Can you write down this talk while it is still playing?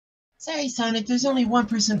Sorry, Sonic, there's only one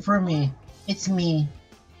person for me. It's me.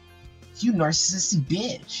 You narcissistic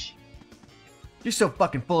bitch. You're so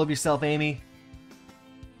fucking full of yourself, Amy.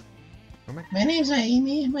 My name's not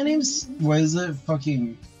Amy. My name's... What is it?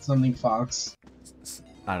 Fucking something Fox.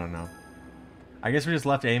 I don't know. I guess we just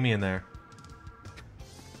left Amy in there.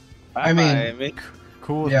 I mean... Amy.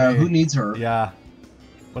 Cool with yeah, me. who needs her? Yeah.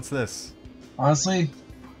 What's this? Honestly,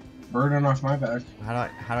 burden off my back. How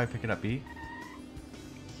do I pick it up, B? E.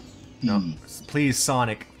 No. Please,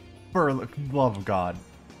 Sonic. For the love of God.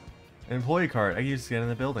 An employee card. I can just get in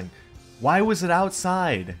the building. Why was it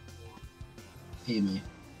outside? Amy.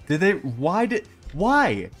 Did they... Why?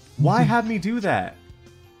 Why have me do that?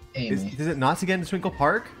 Amy. Is it not to get into Twinkle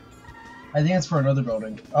Park? I think it's for another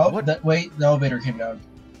building. Oh, What? Wait, the elevator came down.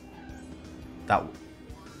 That...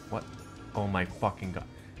 What? Oh my fucking God.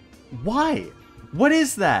 Why? What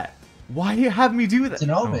is that? Why do you have me do that? It's an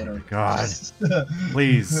elevator. Oh my God.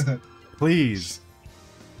 Please. Please.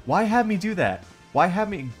 Why have me do that? Why have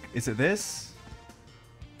me... Is it this?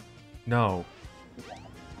 No.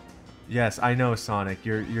 Yes, I know, Sonic.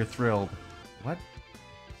 You're thrilled. What?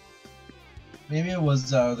 Maybe it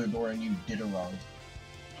was the other door and you did it wrong.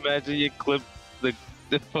 Imagine you clip the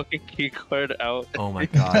fucking key card out. Oh my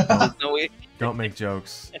God. There's no way. Don't make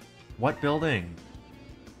jokes. What building?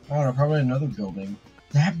 I don't know, probably another building.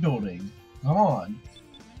 That building. Come on.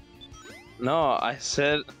 No, I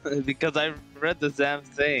said because I read the damn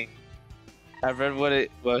thing. I read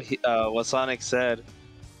what Sonic said.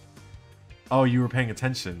 Oh, you were paying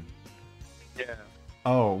attention. Yeah.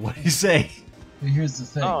 Oh, what did you say? But here's the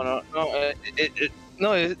thing. All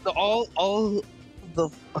the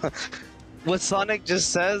what Sonic just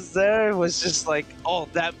says there was just like, oh,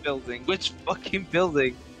 that building. Which fucking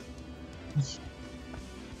building?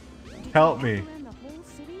 Help me.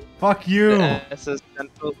 Fuck you. The SS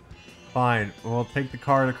Central. Fine, we'll take the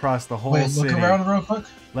card across the whole Wait, city. look around real quick.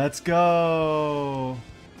 Let's go.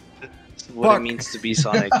 That's what Fuck. it means to be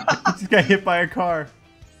Sonic. Just got hit by a car.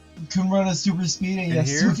 Can run a super speed and In yes,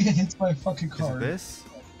 here? you get hit by a fucking Is car. it this?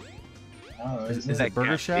 I don't know, Is is it it? Burger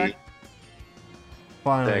can't Shack? be.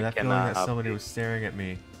 Finally, That that feeling cannot that somebody be. was staring at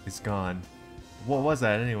me is gone. What was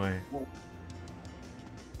that anyway?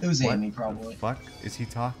 It was What Amy, the probably. fuck is he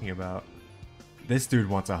talking about? This dude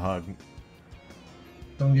wants a hug.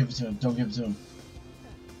 Don't give it to him. Don't give it to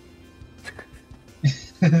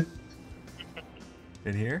him.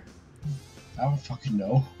 In here? I don't fucking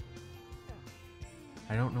know.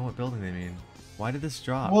 I don't know what building they mean. Why did this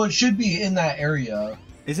drop? Well, it should be in that area.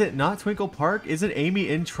 Is it not Twinkle Park? Isn't Amy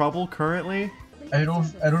in trouble currently? I don't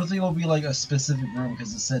think it'll be like a specific room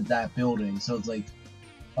because it said that building, so it's like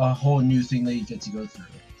a whole new thing that you get to go through.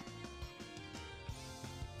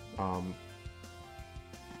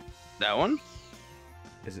 That one?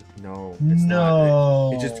 Is it? No. It's not.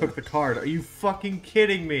 No. It just took the card. Are you fucking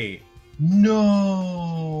kidding me? No.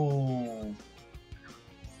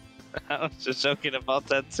 I was just joking about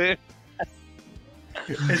that too.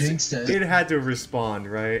 You jinxed it. It had to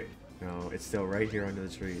respond, right? No, it's still right here under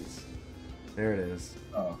the trees. There it is.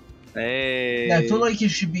 Oh. Hey. Yeah, I feel like it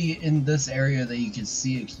should be in this area that you can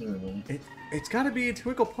see it clearly. It's got to be in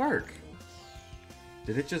Twinkle Park.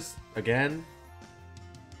 Did it just again?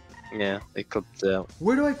 Yeah, they clipped out.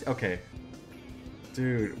 Where do I? Okay,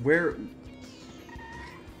 dude, where?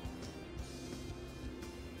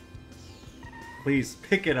 Please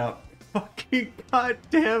pick it up. Fucking god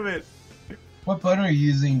damn it! What button are you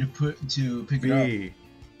using to pick it up? B.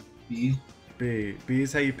 B. B. B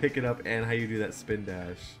is how you pick it up and how you do that spin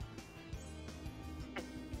dash.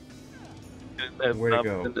 Where'd it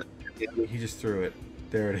go? He just threw it.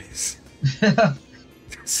 There it is.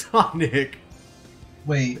 Sonic.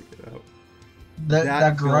 Wait, Pick it up.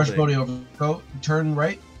 that garage building. building over. Go turn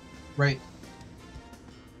right, right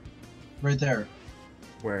there.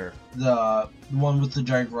 Where? The one with the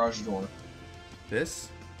giant garage door. This?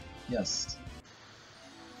 Yes.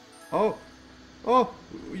 Oh, oh!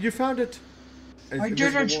 You found it. I It's did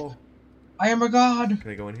invisible it. wall. I am a god. Can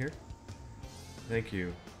I go in here? Thank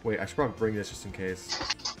you. Wait, I should probably bring this just in case.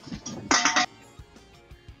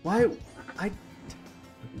 Why?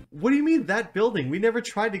 What do you mean that building? We never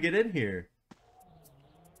tried to get in here.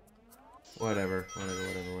 Whatever.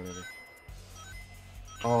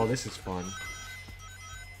 Oh, this is fun.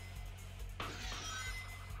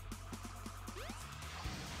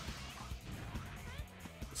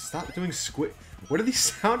 Stop doing squid. What are these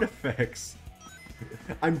sound effects?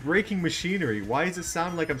 I'm breaking machinery. Why does it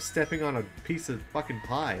sound like I'm stepping on a piece of fucking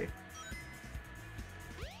pie?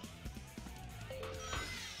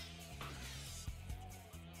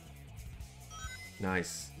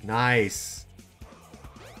 Nice. Nice.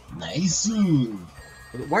 Nice.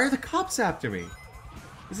 Why are the cops after me?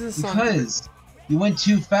 This is a song. Because you went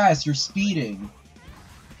too fast. You're speeding.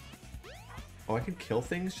 Oh, I can kill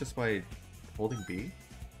things just by holding B?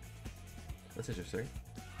 That's interesting.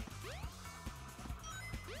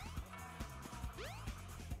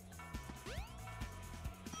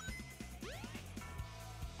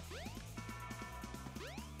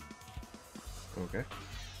 Okay.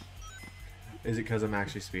 Is it because I'm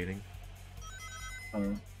actually speeding? I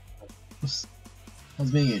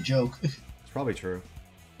was making a joke. It's probably true.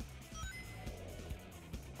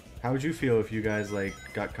 How would you feel if you guys, like,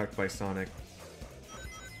 got cucked by Sonic?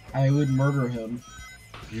 I would murder him.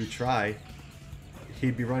 You try.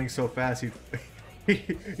 He'd be running so fast,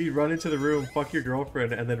 he'd run into the room, fuck your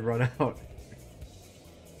girlfriend, and then run out.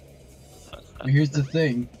 Here's the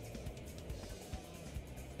thing.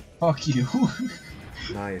 Fuck you.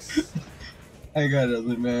 Nice. I got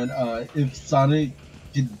nothing, man. If Sonic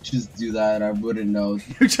could just do that, I wouldn't know.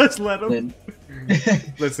 You just let him? Then...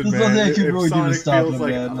 Listen, there's man, nothing I can if really do to Sonic stop feels him,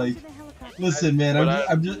 like... man. Like, listen, man,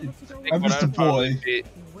 I'm just a boy.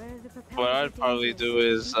 What I'd probably do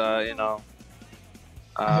is, you know,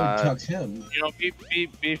 I would cuck him. you know,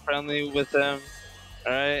 be friendly with him,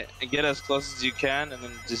 alright, and get as close as you can, and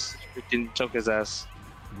then just freaking choke his ass.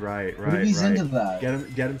 Right, What if right, he's right. into that?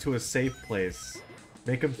 Get him to a safe place.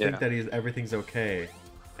 Make him think Yeah. that everything's okay,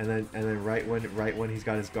 and then right when he's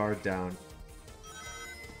got his guard down,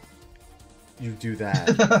 you do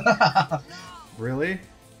that. Really?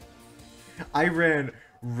 I ran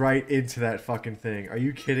right into that fucking thing. Are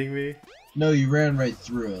you kidding me? No, you ran right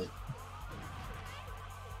through it.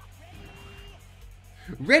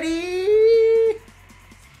 Ready?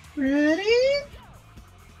 Ready?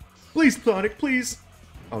 Please, Sonic, please.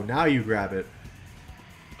 Oh, now you grab it.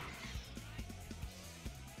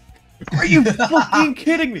 Are you fucking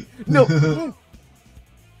kidding me? No.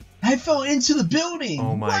 I fell into the building.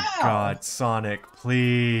 Oh my Wow. god, Sonic,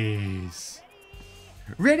 please.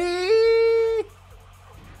 Ready?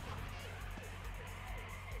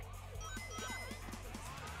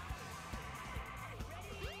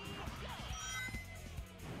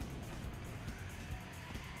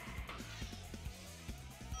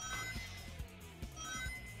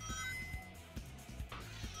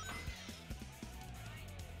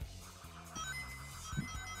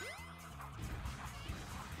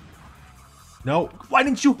 No, why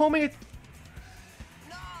didn't you home it?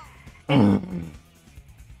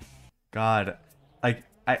 God, like,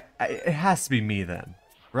 it has to be me then,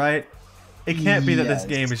 right? It can't be that this Yes.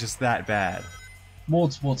 game is just that bad.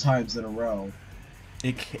 Multiple times in a row.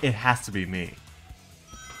 It has to be me.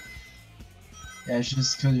 Yeah, it's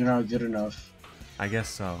just because you're not good enough. I guess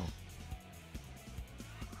so.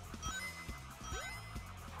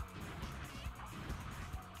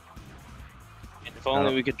 If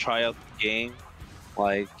only we could try out the game,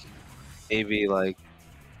 like, maybe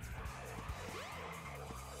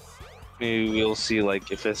we'll see,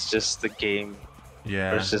 like, if it's just the game, or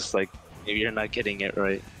Yeah, it's just, like, maybe you're not getting it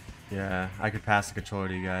right. yeah. I could pass the controller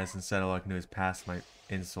to you guys instead of all I can do is pass my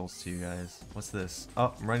insults to you guys. What's this?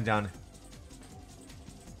 Oh, I'm running down.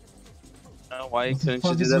 Why What the couldn't you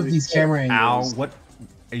fuck do is that with these before? camera Ow! angles? What?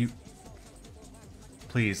 Are you?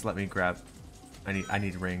 Please let me grab. I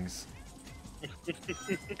need rings.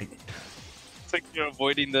 It's like you're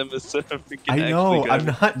avoiding them instead of freaking I know. actually I'm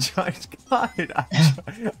grabbing. not trying.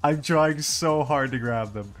 God, I'm trying so hard to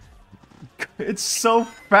grab them. It's so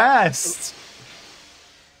fast.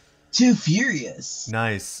 Too furious.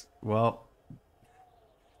 Nice. Well,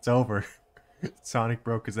 it's over. Sonic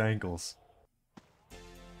broke his ankles.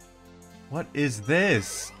 What is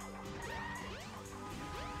this?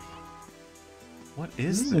 What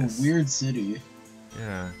is This this? is a weird city.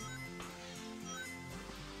 Yeah.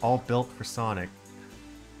 All built for Sonic.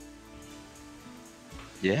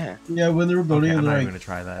 Yeah. Yeah, when they were building, Okay, I'm they're not like, even gonna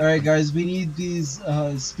try that. "All right, guys, we need these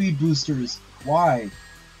speed boosters." Why?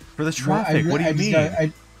 For the Why? traffic. What do you mean?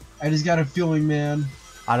 I just got a feeling, man.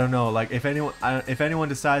 I don't know. Like if anyone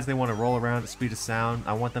decides they want to roll around at the speed of sound,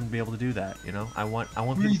 I want them to be able to do that. You know, I want Who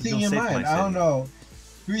do people you to feel think in safe in my mind? city. I don't know.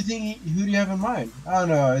 Who do you have in mind? I don't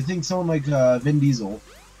know. I think someone like Vin Diesel.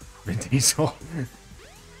 Vin Diesel.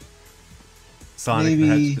 Sonic.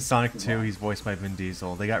 Maybe- Sonic 2. He's voiced by Vin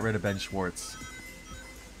Diesel. They got rid of Ben Schwartz.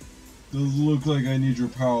 Does look like I need your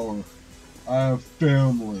power. I have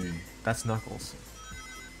family. That's Knuckles.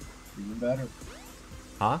 Even better.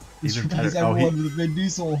 Huh? He's Even replaced better. Oh, everyone with Vin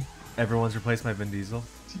Diesel. everyone's replaced by Vin Diesel.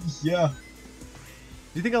 Yeah.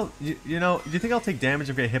 Do you think I'll do you think I'll take damage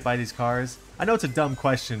if I get hit by these cars? I know it's a dumb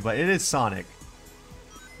question, but it is Sonic.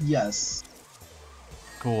 Yes.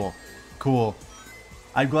 Cool. Cool.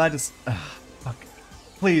 I'm glad to fuck.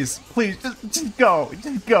 Please, just go.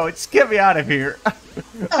 Just get me out of here.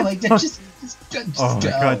 Oh my god, just Oh my go.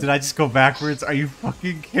 god, did I just go backwards? Are you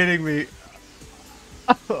fucking kidding me?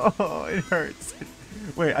 Oh, it hurts.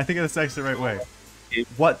 Wait, I think that's actually the right way.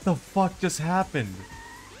 What the fuck just happened?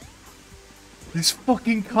 These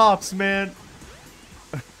fucking cops, man.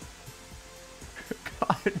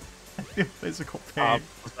 God, I feel physical pain.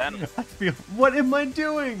 I feel. What am I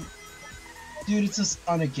doing? Dude, it's a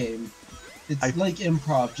Sonic game. It's I- like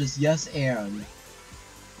improv, just yes and.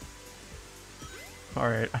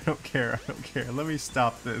 Alright, I don't care. Let me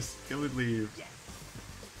stop this. Can we leave?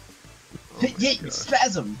 Oh Hit, my hit, God.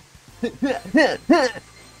 spasm!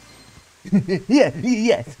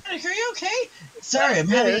 Yes. Sonic, are you okay? Sorry,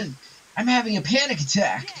 I'm having a panic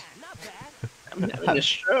attack. I'm having a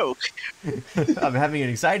stroke. I'm having an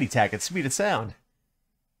anxiety attack at speed of sound.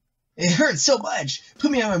 It hurts so much.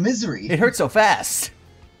 Put me out of my misery. It hurts so fast.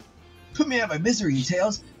 Put me out of my misery,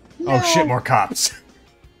 Tails. Oh No, shit, more cops.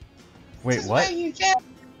 Wait, this is what? why you get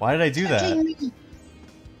Why did I do that? attacking me.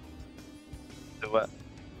 What?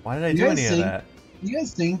 Why did I You do guys any of think- that? You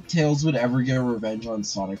guys think Tails would ever get revenge on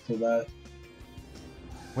Sonic for that?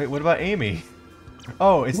 Wait, what about Amy?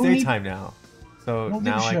 Oh, it's We don't need- daytime now. So we don't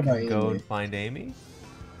give a now I shit about can go Amy. and find Amy?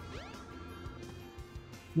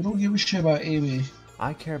 We don't give a shit about Amy.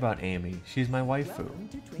 I care about Amy. She's my waifu.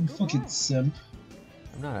 You fucking simp.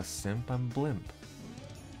 I'm not a simp, I'm a blimp.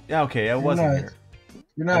 Yeah, okay, I You're wasn't not- here.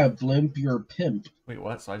 You're not a blimp, you're a pimp. Wait,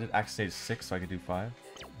 what? So I did act stage 6 so I could do 5?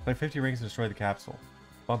 Play 50 rings and destroy the capsule.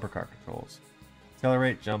 Bumper car controls.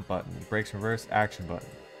 Accelerate, jump button. Brakes reverse, action button.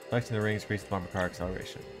 Selecting the rings increase the bumper car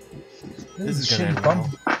acceleration. This is gonna end well.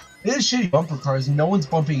 It is shitty bumper cars. No one's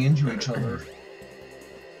bumping into each other.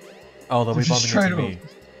 Oh, they'll be They're just bumping into trying me.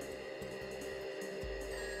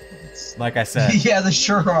 Like I said. Yeah, they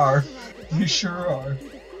sure are. They sure are.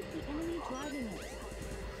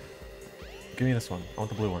 Give me this one. I want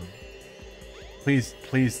the blue one. Please,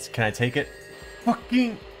 can I take it?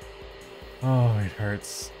 Fucking... Oh, it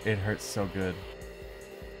hurts. It hurts so good.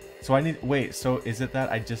 So I need... Wait, so is it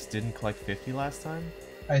that I just didn't collect 50 last time?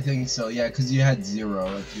 I think so, yeah, because you had 0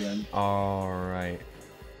 at the end. Alright.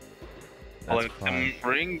 That's Collect fine. them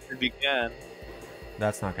rings if you can.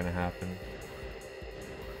 That's not gonna happen.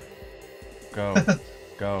 Go.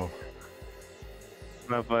 Go.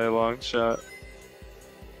 Not by a long shot.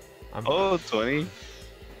 I'm... Oh, 20.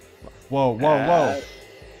 Whoa, whoa, whoa!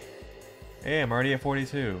 Hey, I'm already at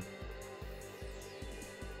 42.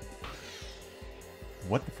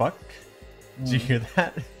 What the fuck? Did you hear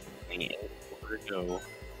that? Yeah, where to go?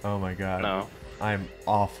 Oh my god. No. I'm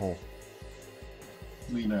awful.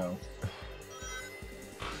 We know.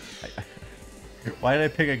 Why did I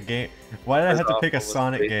pick a game? Why did I have to pick a Awful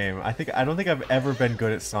Sonic mistake. game? I don't think I've ever been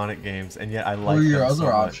good at Sonic games, and yet I What like are your them other so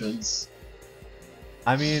much. options?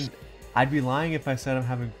 I mean, I'd be lying if I said I'm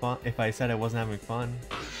having fun. If I said I wasn't having fun,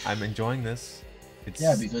 I'm enjoying this. It's,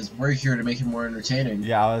 Yeah, because we're here to make it more entertaining.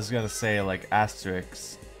 yeah, I was gonna say like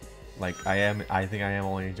asterisks. Like I think I am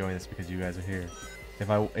only enjoying this because you guys are here.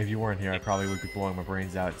 If you weren't here, I probably would be blowing my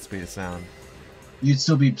brains out at the speed of sound. You'd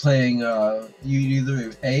still be playing, you'd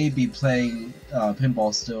either A, be playing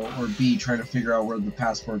pinball still, or B, trying to figure out where the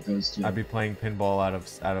passport goes to. I'd be playing pinball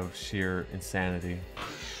out of sheer insanity.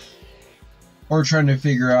 Or trying to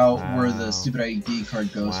figure out where Wow. the stupid ID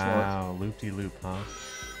card goes Wow, loop-de-loop, huh?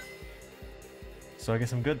 So I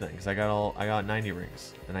guess I'm good then, because I got 90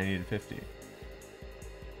 rings, and I needed 50.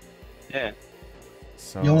 Yeah.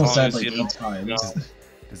 So for. You almost As long died as like you 8 don't- times. no.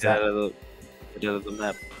 does Get out that of the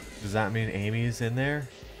map. does that mean Amy's in there?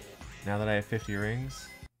 Now that I have 50 rings?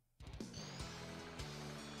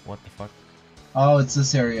 What the fuck? Oh, it's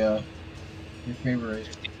this area. Your favorite.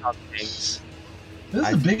 50 top rings. This is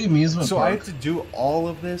I- a big amusement So I park. have to do all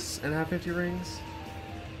of this and have 50 rings?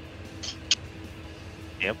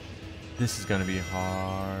 Yep. This is gonna be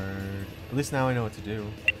hard. At least now I know what to do.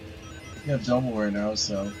 You have double right now,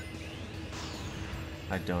 so.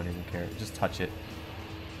 I don't even care. Just touch it.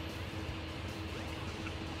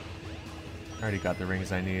 I already got the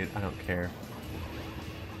rings I need. I don't care.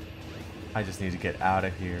 I just need to get out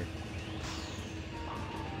of here.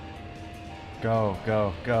 Go,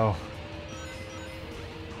 go, go.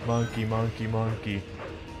 Monkey, monkey, monkey.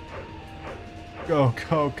 Go,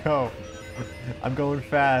 go, go. I'm going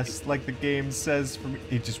fast, like the game says for me.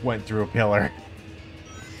 It just went through a pillar.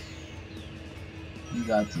 You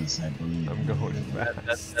got this, I believe. I'm going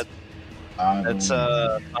That's fast. I that's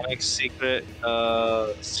believe. Sonic's secret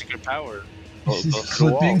power. Those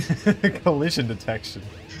Clipping. Collision detection.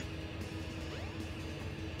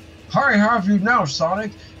 Hurry, how have you now,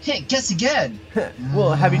 Sonic? Hey, guess again!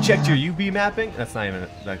 Well, have you checked your UV mapping? That's not even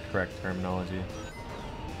the correct terminology.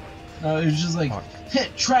 No, it was just like, Fuck.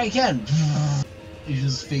 hit, try again. He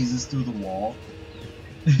just phases through the wall.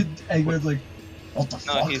 Eggman's like, what the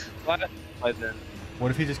No, fuck? he's flat by then.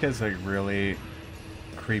 What if he just gets like really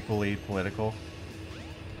creepily political?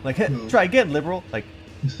 Like, hey, Who? try again, liberal. Like,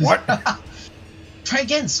 what? Try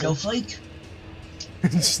again, Snowflake.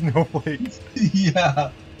 Snowflake.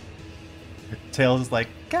 Yeah. Tails is like,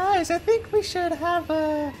 guys, I think we should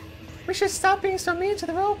have we should stop being so mean to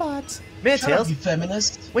the robots. Man, Shut up, Tails, you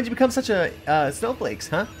feminist. when'd you become such a snowflakes,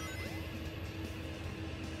 huh?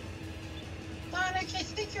 Sonic, I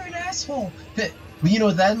think you're an asshole. Hey, well, you know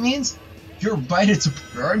what that means? You're invited to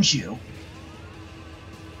aren't you?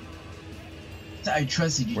 I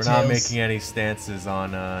trusted you, We're Tails. not making any stances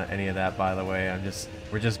on any of that, by the way.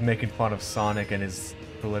 We're just making fun of Sonic and his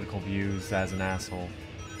political views as an asshole.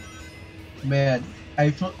 Man, I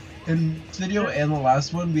feel in this video and the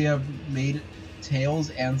last one we have made Tails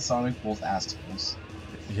and Sonic both assholes.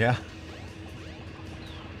 Yeah.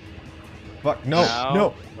 Fuck, no, Now-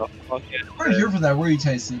 no. Oh, fuck it. We're here for that, were you,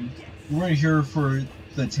 Tyson? We're here for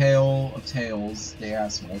the tale of Tails, the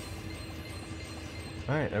asshole.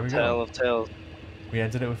 Alright, there we Tale go. of Tales. We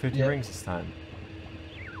ended it with 50 Yep. rings this time.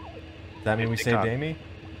 Does that mean we 50 saved cock. Amy?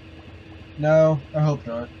 No, I hope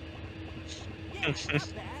not.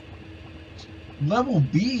 Level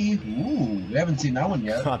B? Ooh, we haven't seen that one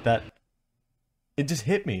yet. Not that. It just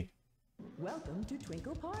hit me. Welcome to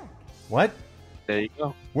Twinkle Park. What? There you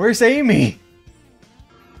go. Where's Amy?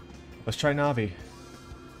 Let's try Navi.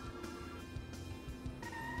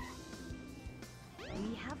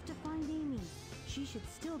 We have to find Amy. She should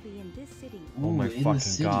still be in this city. Oh my Ooh, in the fucking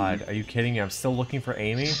city. god. Are you kidding me? I'm still looking for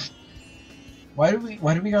Amy? Why do we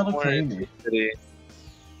gotta look for Somewhere in Amy? the city.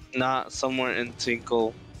 Not somewhere in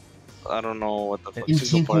Tinkle. I don't know what the fuck. In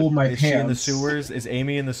Tinkle Tinkle my Is pants. she in the sewers? Is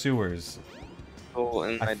Amy in the sewers? Park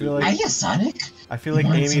in I my feel dude. like- Hiya, Sonic! I feel like You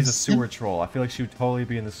want Amy's a some sewer troll. I feel like she would totally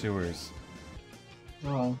be in the sewers.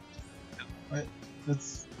 Oh.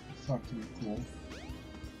 That's fucking cool.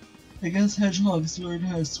 I guess hedgehogs learn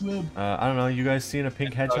how to swim. I don't know, you guys seen a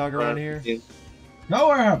pink hedgehog around here? No,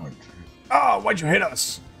 I haven't. Oh, why'd you hit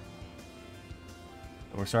us?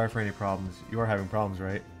 We're sorry for any problems. You are having problems,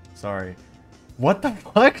 right? Sorry. What the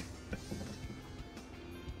fuck?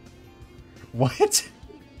 What?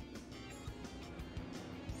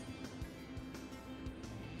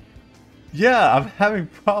 Yeah, I'm having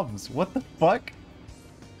problems. What the fuck?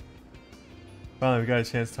 Finally, we got a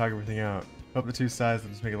chance to talk everything out. Hope the two sides will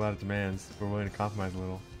just make a lot of demands. We're willing to compromise a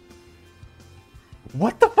little.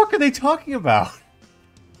 What the fuck are they talking about?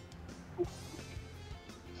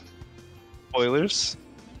 Spoilers.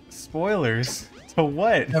 Spoilers? To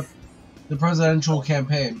what? Yep. The presidential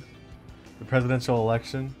campaign. The presidential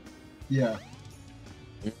election? Yeah.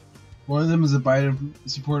 One of them is a Biden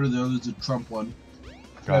supporter, the other is a Trump one.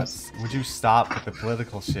 God, would you stop with the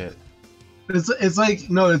political shit? It's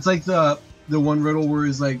like the one riddle where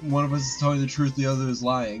it's like one of us is telling the truth, the other is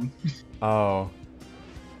lying. Oh.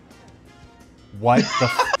 What the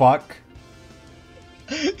fuck?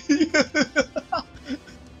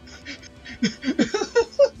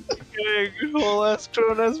 Big whole ass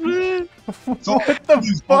Cronus, man. What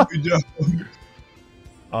the fuck? Fuck?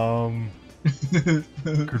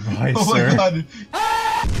 Goodbye, Oh sir. my god.